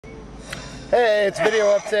Hey, it's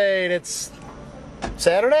video update. It's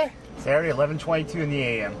Saturday? Saturday, 11:22 in the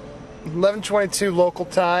AM. 11:22 local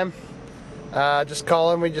time. Just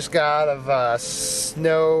calling. We just got out of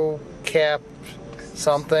snow cap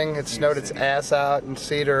something. It snowed its ass out in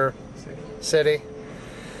Cedar City.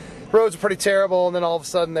 Roads were pretty terrible, and then all of a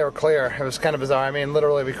sudden they were clear. It was kind of bizarre. I mean,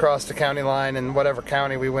 literally we crossed the county line in whatever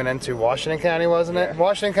county we went into. Washington County, wasn't it?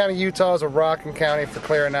 Washington County, Utah is a rocking county for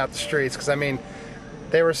clearing out the streets, because I mean,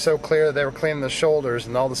 they were so clear they were cleaning the shoulders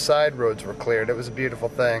and all the side roads were cleared. It was a beautiful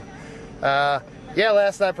thing. Yeah,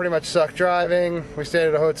 last night pretty much sucked driving. We stayed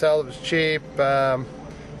at a hotel that was cheap. They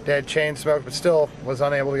had chain smoke, but still was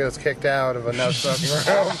unable to get us kicked out of a no smoking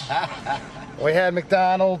room. We had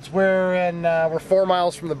McDonald's. We're 4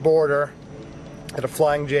 miles from the border at a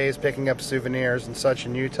Flying J's picking up souvenirs and such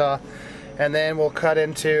in Utah. And then we'll cut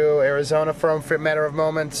into Arizona for a matter of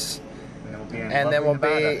moments. And then we'll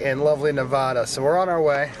be in lovely Nevada. So we're on our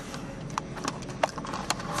way.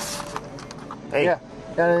 Hey. Yeah.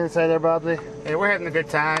 Got anything to say there, Bobbsy? Hey, we're having a good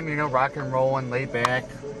time, you know, rock and rolling, laid back,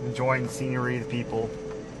 enjoying the scenery, the people.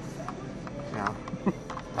 You know,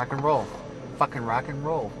 rock and roll. Fucking rock and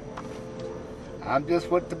roll. I'm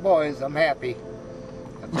just with the boys. I'm happy.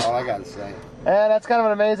 That's all I gotta say. And that's kind of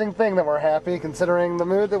an amazing thing that we're happy, considering the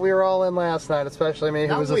mood that we were all in last night, especially me,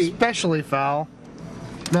 who was especially foul.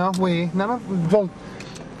 No, none of. Well,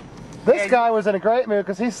 this guy was in a great mood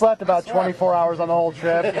because he slept about 24 hours on the whole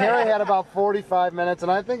trip. Harry had about 45 minutes, and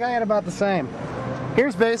I think I had about the same.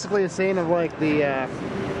 Here's basically a scene of like the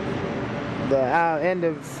end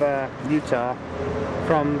of Utah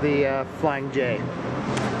from the Flying J.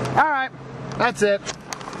 All right, that's it.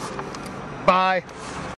 Bye.